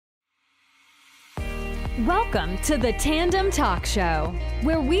Welcome to the Tandem Talk Show,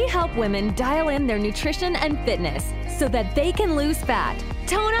 where we help women dial in their nutrition and fitness so that they can lose fat,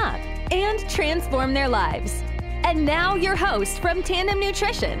 tone up, and transform their lives. And now your host from Tandem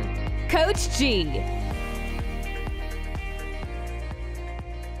Nutrition, Coach G.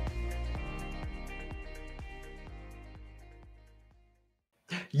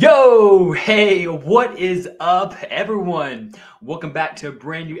 Yo, hey, what is up, everyone? Welcome back to a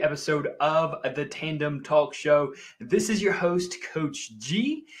brand new episode of the Tandem Talk Show. This is your host, Coach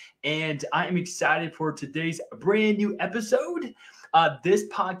G, and I am excited for today's brand new episode. This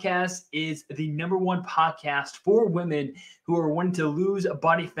podcast is the #1 podcast for women who are wanting to lose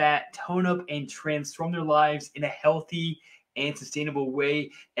body fat, tone up, and transform their lives in a healthy and sustainable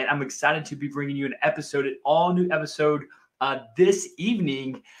way. And I'm excited to be bringing you an all-new episode this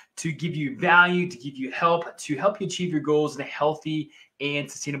evening to give you value, to give you help, to help you achieve your goals in a healthy and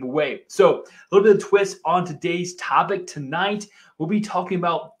sustainable way. So a little bit of twist on today's topic tonight. We'll be talking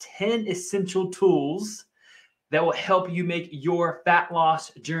about 10 essential tools that will help you make your fat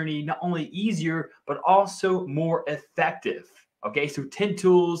loss journey not only easier, but also more effective. Okay, so 10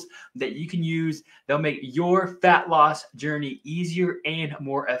 tools that you can use that'll make your fat loss journey easier and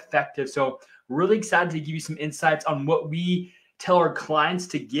more effective. So really excited to give you some insights on what we tell our clients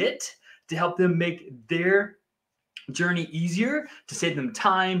to get to help them make their journey easier, to save them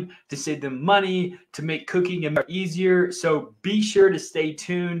time, to save them money, to make cooking easier. So be sure to stay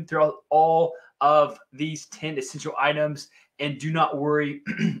tuned throughout all of these 10 essential items. And do not worry,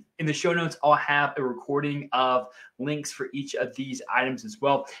 in the show notes, I'll have a recording of links for each of these items as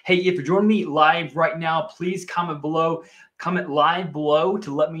well. Hey, if you're joining me live right now, please comment live below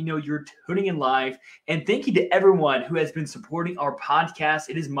to let me know you're tuning in live. And thank you to everyone who has been supporting our podcast.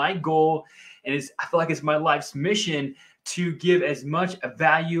 It is my goal, and I feel like it's my life's mission to give as much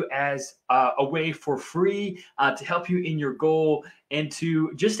value as a way for free to help you in your goal and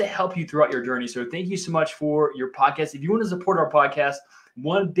to help you throughout your journey. So thank you so much for your podcast. If you want to support our podcast,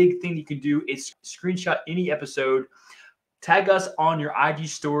 one big thing you can do is screenshot any episode, tag us on your IG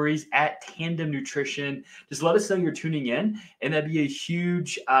stories at Tandem Nutrition. Just let us know you're tuning in, and that'd be a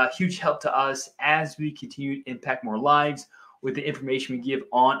huge help to us as we continue to impact more lives with the information we give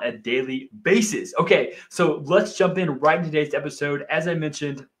on a daily basis. Okay, so let's jump in right into today's episode. As I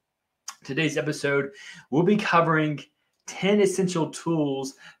mentioned, today's episode, we'll be covering 10 essential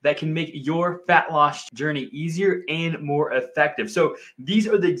tools that can make your fat loss journey easier and more effective. So these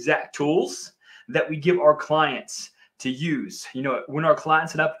are the exact tools that we give our clients to use. You know, when our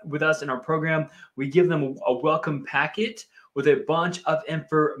clients set up with us in our program, we give them a welcome packet with a bunch of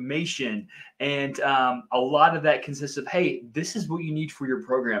information. And a lot of that consists of, hey, this is what you need for your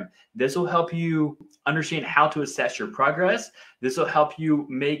program. This will help you understand how to assess your progress. This will help you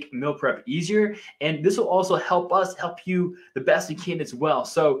make meal prep easier. And this will also help us help you the best we can as well.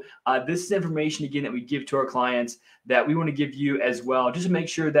 So this is information, again, that we give to our clients that we want to give you as well, just to make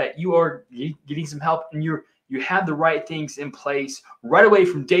sure that you are getting some help and you have the right things in place right away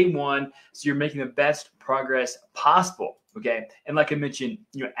from day one, so you're making the best progress possible. Okay. And like I mentioned,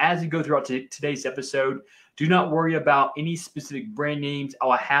 as we go throughout today's episode, do not worry about any specific brand names.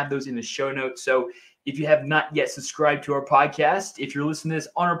 I'll have those in the show notes. So if you have not yet subscribed to our podcast, if you're listening to this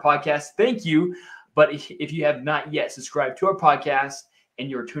on our podcast, thank you. But if you have not yet subscribed to our podcast and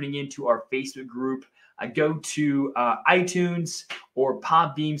you're tuning into our Facebook group, go to iTunes or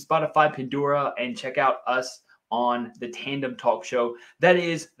Podbean, Spotify, Pandora, and check out us on the Tandem Talk Show. That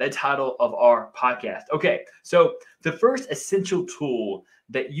is the title of our podcast. Okay, so the first essential tool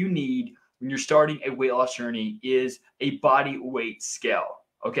that you need when you're starting a weight loss journey is a body weight scale.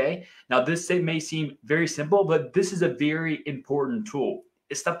 Okay, now this may seem very simple, but this is a very important tool.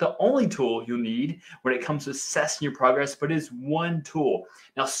 It's not the only tool you'll need when it comes to assessing your progress, but it's one tool.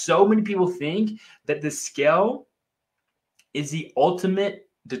 Now, so many people think that the scale is the ultimate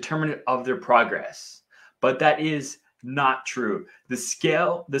determinant of their progress, but that is not true. The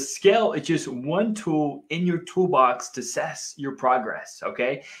scale is just one tool in your toolbox to assess your progress,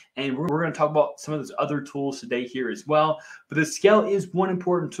 okay? And we're going to talk about some of those other tools today here as well. But the scale is one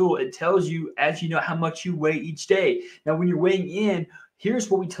important tool. It tells you, as you know, how much you weigh each day. Now, when you're weighing in, here's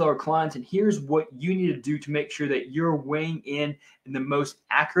what we tell our clients, and here's what you need to do to make sure that you're weighing in the most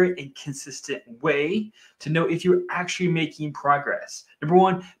accurate and consistent way to know if you're actually making progress. Number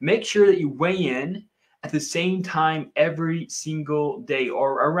one, make sure that you weigh in at the same time every single day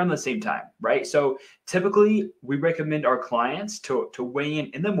or around the same time, right? So typically we recommend our clients to weigh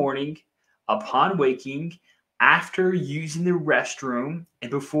in the morning, upon waking, after using the restroom, and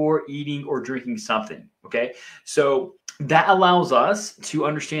before eating or drinking something, okay? So that allows us to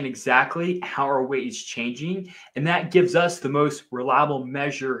understand exactly how our weight is changing, and that gives us the most reliable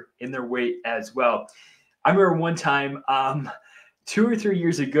measure in their weight as well. I remember one time, 2 or 3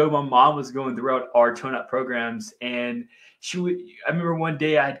 years ago, my mom was going throughout our tone-up programs, and I remember one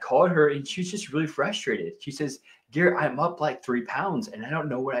day I had called her, and she was just really frustrated. She says, "Garrett, I'm up like 3 pounds, and I don't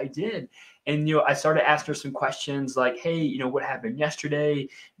know what I did." And I started asking her some questions like, "Hey, what happened yesterday?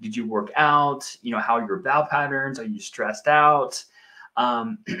 Did you work out? How are your bowel patterns? Are you stressed out?"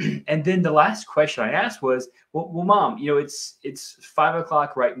 And then the last question I asked was, "Well, Mom, it's 5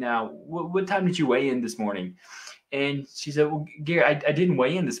 o'clock right now. What time did you weigh in this morning?" And she said, "Well, Gary, I didn't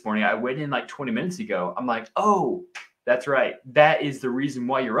weigh in this morning. I weighed in like 20 minutes ago." I'm like, "Oh, that's right. That is the reason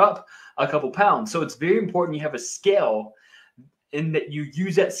why you're up a couple pounds." So it's very important you have a scale, and that you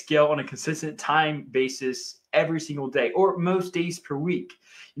use that scale on a consistent time basis every single day or most days per week.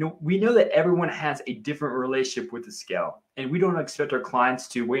 We know that everyone has a different relationship with the scale, and we don't expect our clients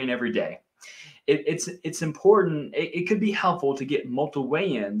to weigh in every day. It's important. It could be helpful to get multiple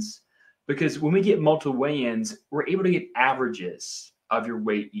weigh-ins, because when we get multiple weigh-ins, we're able to get averages of your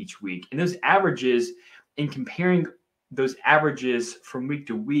weight each week. And those averages, in comparing those averages from week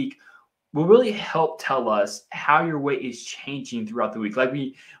to week, will really help tell us how your weight is changing throughout the week. Like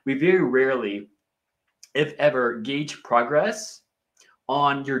we very rarely, if ever, gauge progress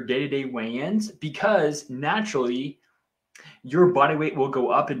on your day-to-day weigh-ins, because naturally your body weight will go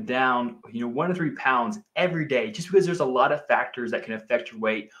up and down, 1 to 3 pounds every day, just because there's a lot of factors that can affect your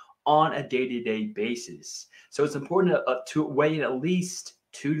weight on a day-to-day basis. So it's important to weigh in at least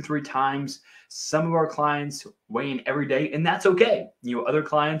 2 to 3 times. Some of our clients weigh in every day, and that's okay. Other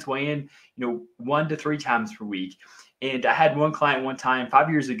clients weigh in, 1 to 3 times per week. And I had one client one time 5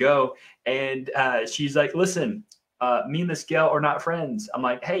 years ago, and she's like, "Listen, me and the scale are not friends." I'm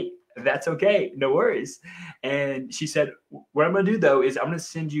like, "Hey, that's okay. No worries." And she said, "What I'm going to do though is I'm going to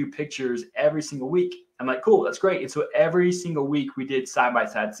send you pictures every single week." I'm like, "Cool, that's great." And so every single week we did side by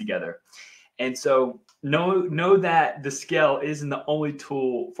sides together. And so know that the scale isn't the only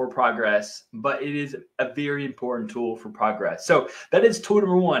tool for progress, but it is a very important tool for progress. So that is tool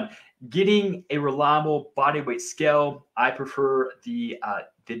number one, getting a reliable body weight scale. I prefer the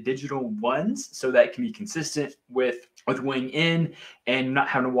digital ones, so that it can be consistent with weighing in and not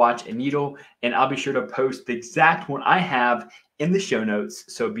having to watch a needle. And I'll be sure to post the exact one I have in the show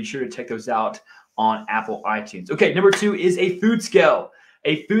notes, so be sure to check those out on Apple iTunes. Okay, number two is a food scale.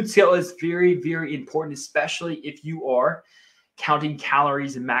 A food scale is very, very important, especially if you are counting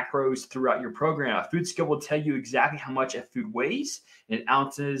calories and macros throughout your program. A food scale will tell you exactly how much a food weighs in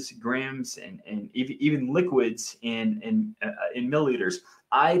ounces, grams, and even liquids in milliliters.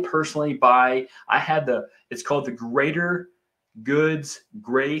 I personally it's called the Greater Goods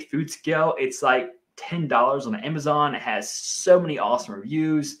Gray Food Scale. It's like $10 on Amazon. It has so many awesome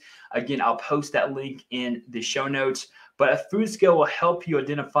reviews. Again, I'll post that link in the show notes. But a food scale will help you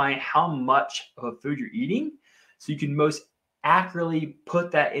identify how much of a food you're eating, so you can most accurately put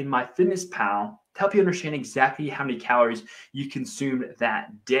that in MyFitnessPal to help you understand exactly how many calories you consumed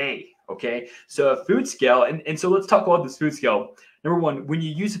that day. Okay, so a food scale, and so let's talk about this food scale. Number one, when you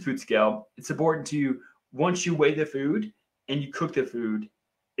use a food scale, it's important to, once you weigh the food and you cook the food,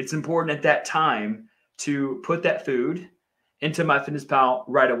 it's important at that time to put that food into MyFitnessPal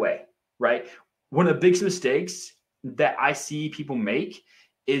right away, right? One of the biggest mistakes that I see people make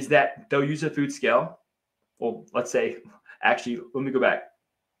is that they'll use a food scale. Well, actually, let me go back.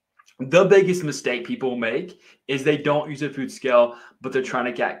 The biggest mistake people make is they don't use a food scale, but they're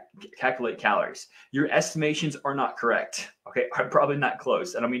trying to calculate calories. Your estimations are not correct. Okay, are probably not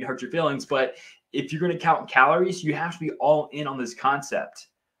close. I don't mean to hurt your feelings, but if you're going to count calories, you have to be all in on this concept.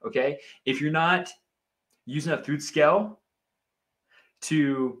 Okay, if you're not using a food scale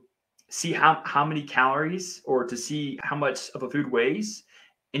to see how many calories, or to see how much of a food weighs,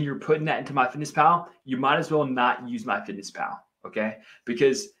 and you're putting that into MyFitnessPal, you might as well not use MyFitnessPal, okay?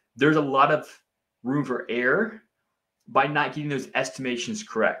 Because there's a lot of room for error by not getting those estimations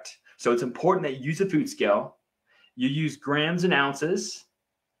correct. So it's important that you use a food scale, you use grams and ounces,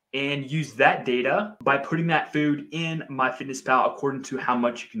 and use that data by putting that food in MyFitnessPal according to how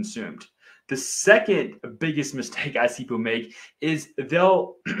much you consumed. The second biggest mistake I see people make is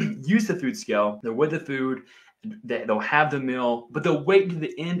they'll use the food scale, they'll weigh the food, they'll have the meal, but they'll wait to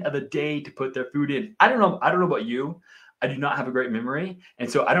the end of the day to put their food in. I don't know about you. I do not have a great memory. And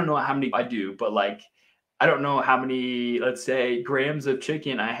so I don't know how many I do, but I don't know how many, let's say, grams of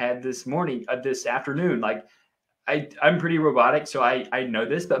chicken I had this afternoon. I'm pretty robotic, so I know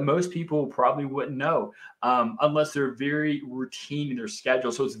this, but most people probably wouldn't know unless they're very routine in their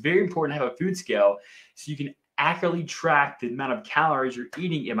schedule. So it's very important to have a food scale so you can accurately track the amount of calories you're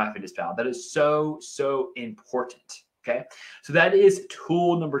eating in MyFitnessPal. That is so, so important. Okay. So that is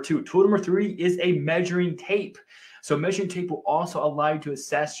tool number 2. Tool number 3 is a measuring tape. So measuring tape will also allow you to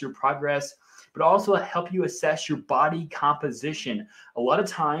assess your progress, but also help you assess your body composition. A lot of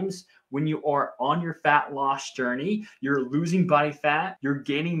times when you are on your fat loss journey, you're losing body fat, you're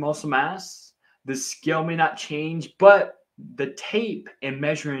gaining muscle mass, the scale may not change, but the tape and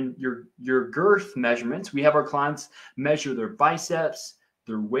measuring your girth measurements, we have our clients measure their biceps,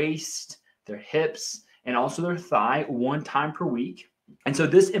 their waist, their hips, and also their thigh 1 time per week. And so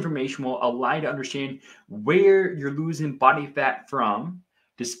this information will allow you to understand where you're losing body fat from,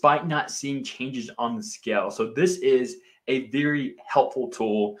 despite not seeing changes on the scale. So this is a very helpful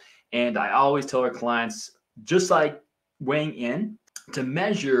tool. And I always tell our clients, just like weighing in, to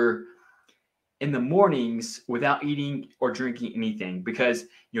measure in the mornings without eating or drinking anything, because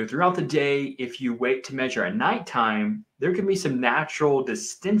throughout the day, if you wait to measure at nighttime, there can be some natural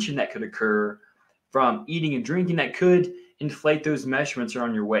distension that could occur from eating and drinking that could inflate those measurements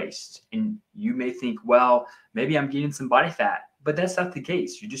around your waist. And you may think, well, maybe I'm gaining some body fat, but that's not the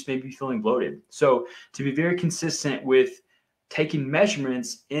case. You just may be feeling bloated. So to be very consistent with taking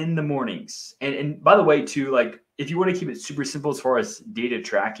measurements in the mornings. And by the way, too, like if you want to keep it super simple as far as data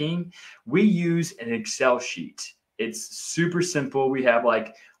tracking, we use an Excel sheet. It's super simple. We have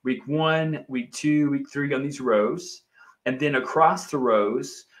like week 1, week 2, week 3 on these rows. And then across the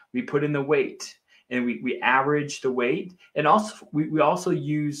rows, we put in the weight and we average the weight. And also we also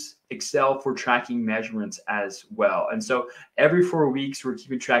use Excel for tracking measurements as well. And so every 4 weeks, we're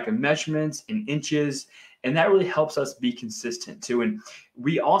keeping track of measurements in inches. And that really helps us be consistent too. And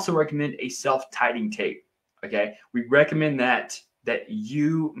we also recommend a self-tightening tape. Okay. We recommend that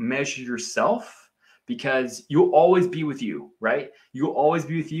you measure yourself, because you'll always be with you, right? You'll always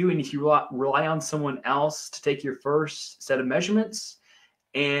be with you. And if you rely on someone else to take your first set of measurements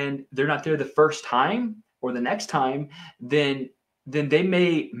and they're not there the first time or the next time, then they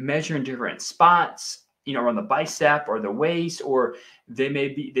may measure in different spots, around the bicep or the waist, or they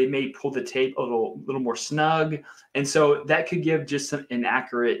may pull the tape a little more snug. And so that could give just some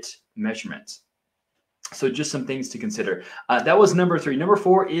inaccurate measurements. So just some things to consider. That was number 3. Number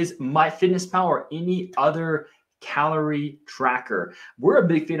 4 is MyFitnessPal or any other calorie tracker. We're a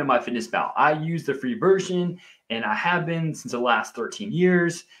big fan of MyFitnessPal. I use the free version, and I have been since the last 13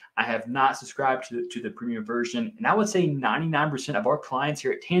 years. I have not subscribed to the premium version. And I would say 99% of our clients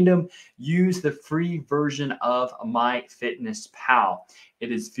here at Tandem use the free version of MyFitnessPal.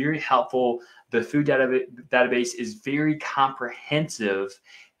 It is very helpful. The food database is very comprehensive,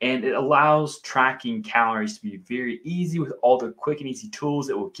 and it allows tracking calories to be very easy with all the quick and easy tools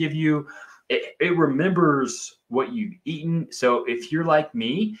it will give you. It remembers what you've eaten. So if you're like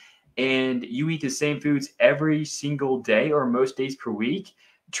me and you eat the same foods every single day or most days per week,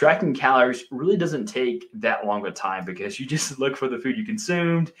 tracking calories really doesn't take that long of a time, because you just look for the food you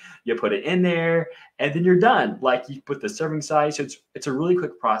consumed, you put it in there, and then you're done. Like you put the serving size. So it's a really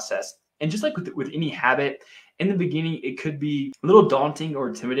quick process. And just like with any habit, in the beginning, it could be a little daunting or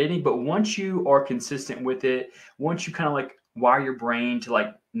intimidating, but once you are consistent with it, once you kind of like wire your brain to like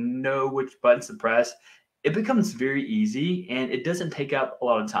know which buttons to press, it becomes very easy and it doesn't take up a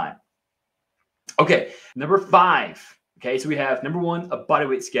lot of time. Okay, number 5. Okay, so we have number 1, a body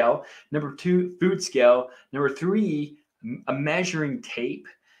weight scale. Number 2, food scale. Number 3, a measuring tape.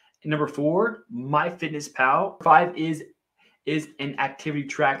 And number 4, MyFitnessPal. 5 is an activity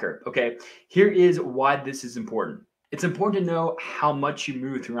tracker. Okay, here is why this is important. It's important to know how much you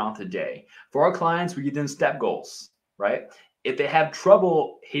move throughout the day. For our clients, we give them step goals, right? If they have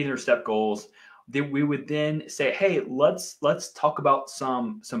trouble hitting their step goals, then we would then say, hey, let's talk about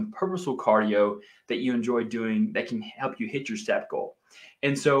some purposeful cardio that you enjoy doing that can help you hit your step goal.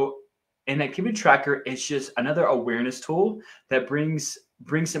 And so an activity tracker is just another awareness tool that brings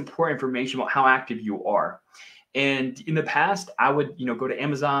important information about how active you are. And in the past, I would, go to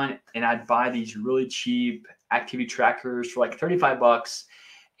Amazon and I'd buy these really cheap activity trackers for like $35.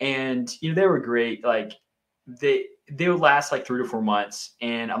 And, they were great. Like they would last like 3 to 4 months.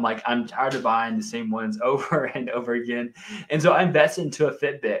 And I'm like, I'm tired of buying the same ones over and over again. And so I invested into a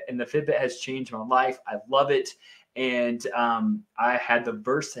Fitbit, and the Fitbit has changed my life. I love it. And I had the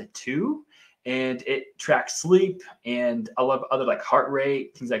Versa 2. And it tracks sleep, and I love other like heart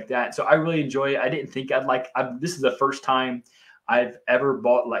rate, things like that. So I really enjoy it. I didn't think this is the first time I've ever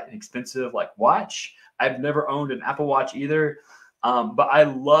bought like an expensive like watch. I've never owned an Apple Watch either. But I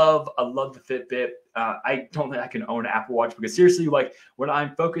love the Fitbit. I don't think I can own an Apple Watch because seriously, like when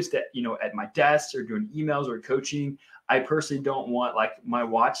I'm focused at, at my desk or doing emails or coaching, I personally don't want like my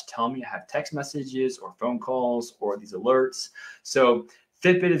watch telling me I have text messages or phone calls or these alerts. So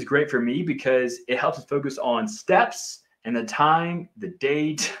Fitbit is great for me because it helps us focus on steps and the time, the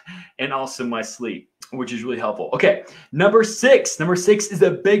date, and also my sleep, which is really helpful. Okay, number six is a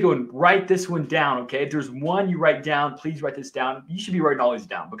big one. Write this one down, okay? If there's one you write down, please write this down. You should be writing all these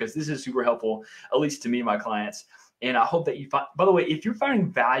down because this is super helpful, at least to me and my clients. And I hope that you find, by the way, if you're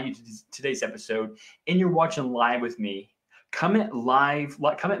finding value to today's episode and you're watching live with me, comment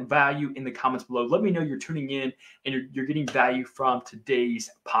value in the comments below. Let me know you're tuning in and you're getting value from today's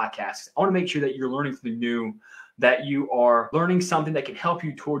podcast. I want to make sure that you're learning something new, that you are learning something that can help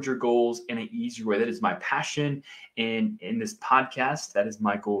you towards your goals in an easier way. That is my passion. And in this podcast, that is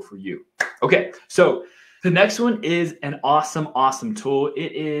my goal for you. Okay, so the next one is an awesome tool.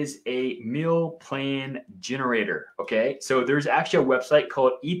 It is a meal plan generator. Okay, so there's actually a website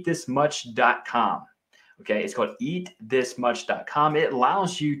called eatthismuch.com. Okay, it's called eatthismuch.com. It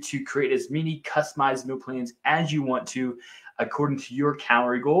allows you to create as many customized meal plans as you want to according to your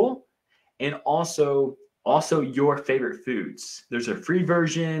calorie goal and also your favorite foods. There's a free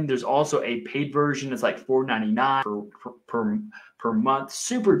version. There's also a paid version. It's like $4.99 per month,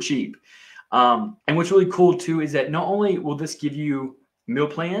 super cheap. And what's really cool too is that not only will this give you meal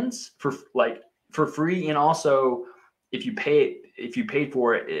plans for free, and also if you pay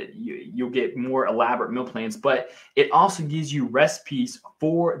for it, you'll get more elaborate meal plans, but it also gives you recipes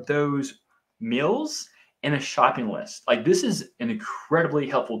for those meals and a shopping list. Like this is an incredibly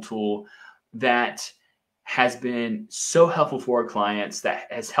helpful tool that has been so helpful for our clients, that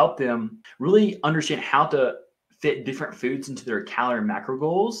has helped them really understand how to fit different foods into their calorie and macro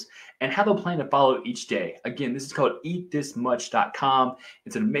goals and how they'll plan to follow each day. Again, this is called eatthismuch.com.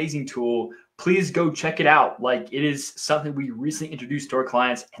 It's an amazing tool. Please go check it out. Like it is something we recently introduced to our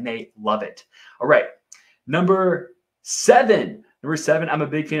clients and they love it. All right. Number seven, I'm a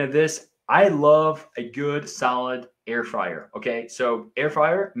big fan of this. I love a good solid air fryer. Okay. So air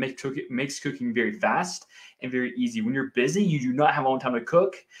fryer makes cooking very fast and very easy. When you're busy, you do not have a long time to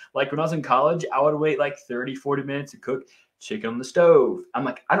cook. Like when I was in college, I would wait like 30, 40 minutes to cook chicken on the stove. I'm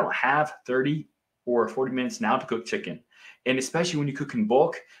like, I don't have 30 or 40 minutes now to cook chicken. And especially when you cook in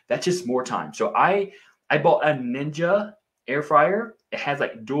bulk, that's just more time. So I bought a Ninja air fryer. It has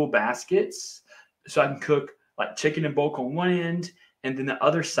like dual baskets. So I can cook like chicken in bulk on one end, and then the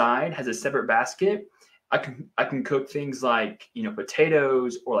other side has a separate basket. I can cook things like,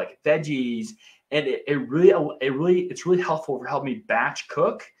 potatoes or like veggies. And it's really helpful for helping me batch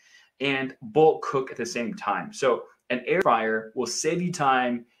cook and bulk cook at the same time. So an air fryer will save you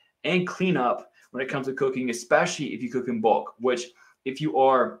time and clean up when it comes to cooking, especially if you cook in bulk, which if you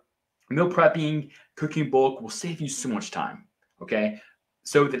are meal prepping, cooking bulk will save you so much time. Okay.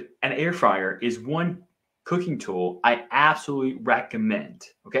 So an air fryer is one cooking tool I absolutely recommend.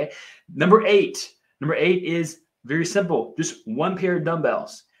 Okay. Number eight is very simple. Just one pair of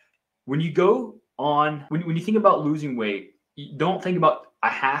dumbbells. When you think about losing weight, you don't think about, I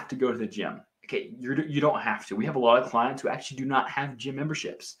have to go to the gym. Okay. You don't have to. We have a lot of clients who actually do not have gym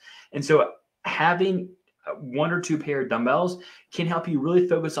memberships. And so having one or two pair of dumbbells can help you really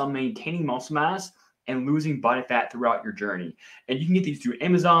focus on maintaining muscle mass and losing body fat throughout your journey. And you can get these through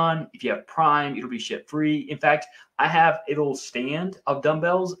Amazon. If you have Prime, it'll be ship free. In fact, I have a little stand of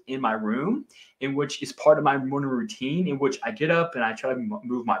dumbbells in my room, in which is part of my morning routine, in which I get up and I try to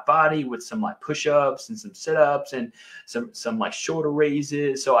move my body with some like push-ups and some sit-ups and some like shoulder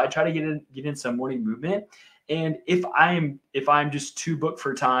raises. So I try to get in some morning movement. And if I'm just too booked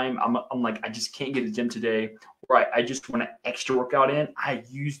for time, I'm like, I just can't get to the gym today, or I just want an extra workout in, I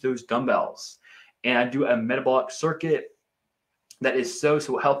use those dumbbells. And I do a metabolic circuit that is so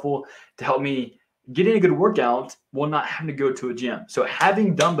helpful to help me get in a good workout while not having to go to a gym. So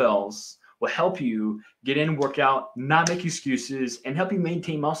having dumbbells will help you get in and work out, not make excuses, and help you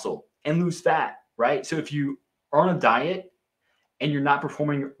maintain muscle and lose fat, right? So if you are on a diet and you're not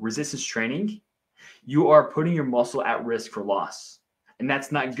performing resistance training, you are putting your muscle at risk for loss. And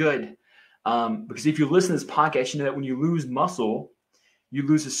that's not good. Because if you listen to this podcast, you know that when you lose muscle, you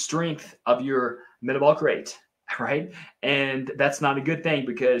lose the strength of your metabolic rate, right? And that's not a good thing,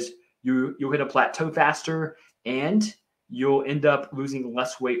 because you'll hit a plateau faster and you'll end up losing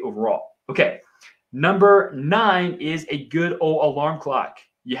less weight overall. Okay, number 9 is a good old alarm clock.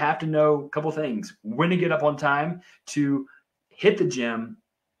 You have to know a couple things: when to get up on time to hit the gym,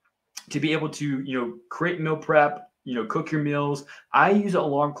 to be able to create meal prep cook your meals. I use an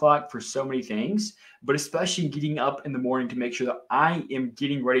alarm clock for so many things, but especially getting up in the morning to make sure that I am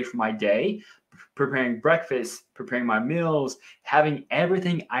getting ready for my day, preparing breakfast, preparing my meals, having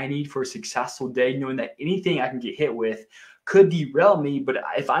everything I need for a successful day, knowing that anything I can get hit with could derail me. But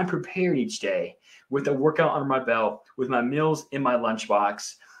if I'm prepared each day with a workout under my belt, with my meals in my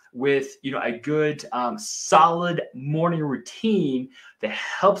lunchbox, with a good solid morning routine that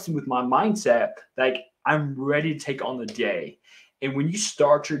helps me with my mindset, like I'm ready to take on the day. And when you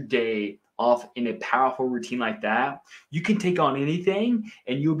start your day off in a powerful routine like that, you can take on anything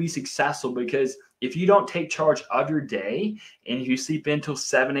and you'll be successful. Because if you don't take charge of your day and if you sleep in until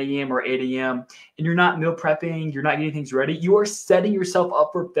 7 a.m. or 8 a.m. and you're not meal prepping, you're not getting things ready, you are setting yourself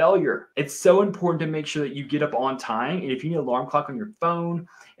up for failure. It's so important to make sure that you get up on time. And if you need an alarm clock on your phone,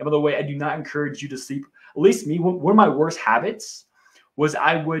 and by the way, I do not encourage you to sleep. At least me, one of my worst habits was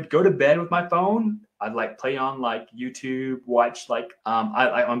I would go to bed with my phone. I'd play on YouTube, watch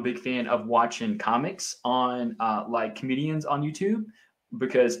I'm a big fan of watching comics on comedians on YouTube,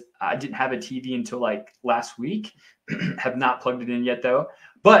 because I didn't have a TV until last week. Have not plugged it in yet though.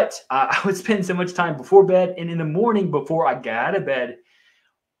 But I would spend so much time before bed and in the morning before I got out of bed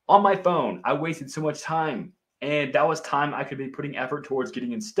on my phone. I wasted so much time, and that was time I could be putting effort towards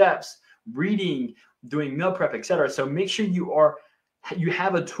getting in steps, reading, doing meal prep, etc. So make sure you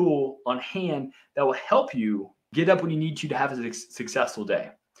have a tool on hand that will help you get up when you need to have a successful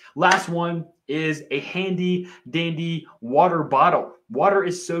day. Last one is a handy dandy water bottle. Water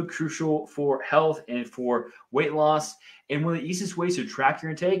is so crucial for health and for weight loss. And one of the easiest ways to track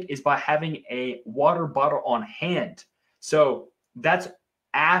your intake is by having a water bottle on hand. So that's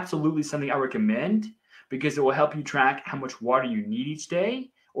absolutely something I recommend, because it will help you track how much water you need each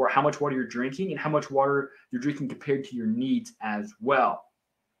day, or how much water you're drinking and how much water you're drinking compared to your needs as well.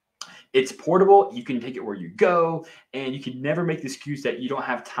 It's portable. You can take it where you go, and you can never make the excuse that you don't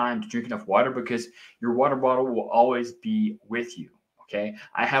have time to drink enough water, because your water bottle will always be with you. Okay.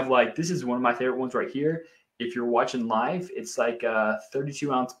 I have this is one of my favorite ones right here. If you're watching live, it's like a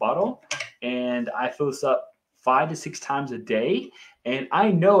 32-ounce bottle, and I fill this up 5 to 6 times a day. And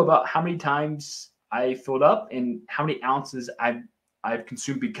I know about how many times I filled up and how many ounces I've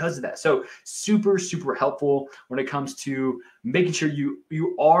consumed because of that. So super, super helpful when it comes to making sure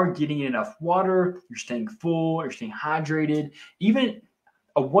you are getting enough water, you're staying full, you're staying hydrated. Even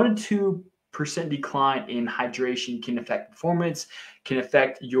a 1 to 2% decline in hydration can affect performance, can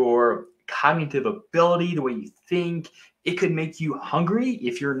affect your cognitive ability, the way you think. It could make you hungry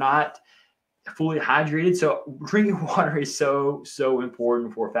if you're not fully hydrated. So drinking water is so, so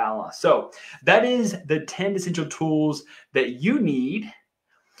important for fat loss. So that is the 10 essential tools that you need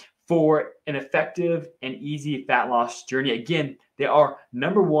for an effective and easy fat loss journey. Again, they are: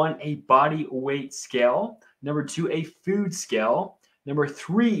 number 1, a body weight scale; number 2, a food scale; number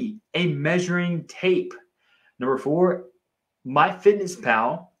 3, a measuring tape; number 4,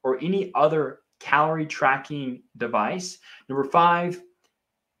 MyFitnessPal or any other calorie tracking device; number 5,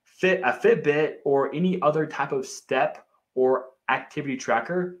 a Fitbit or any other type of step or activity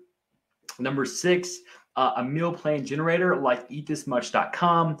tracker; number 6, a meal plan generator like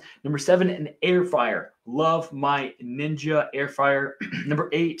eatthismuch.com; number 7, an air fryer. Love my Ninja air fryer. Number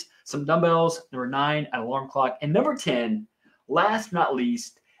 8, some dumbbells. Number 9, an alarm clock. And number 10, last but not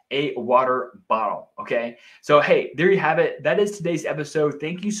least, a water bottle. Okay. So, hey, there you have it. That is today's episode.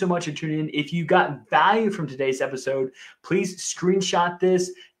 Thank you so much for tuning in. If you got value from today's episode, please screenshot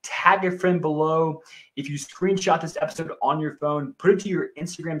this, tag a friend below. If you screenshot this episode on your phone, put it to your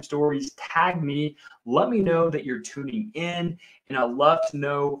Instagram stories, tag me, let me know that you're tuning in. And I'd love to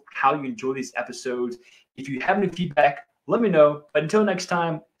know how you enjoy these episodes. If you have any feedback, let me know. But until next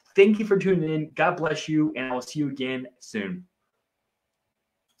time, thank you for tuning in. God bless you, and I will see you again soon.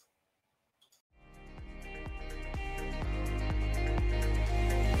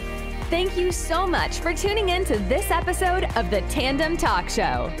 Thank you so much for tuning in to this episode of the Tandem Talk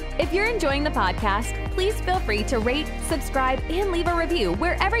Show. If you're enjoying the podcast, please feel free to rate, subscribe, and leave a review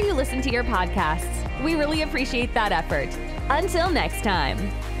wherever you listen to your podcasts. We really appreciate that effort. Until next time.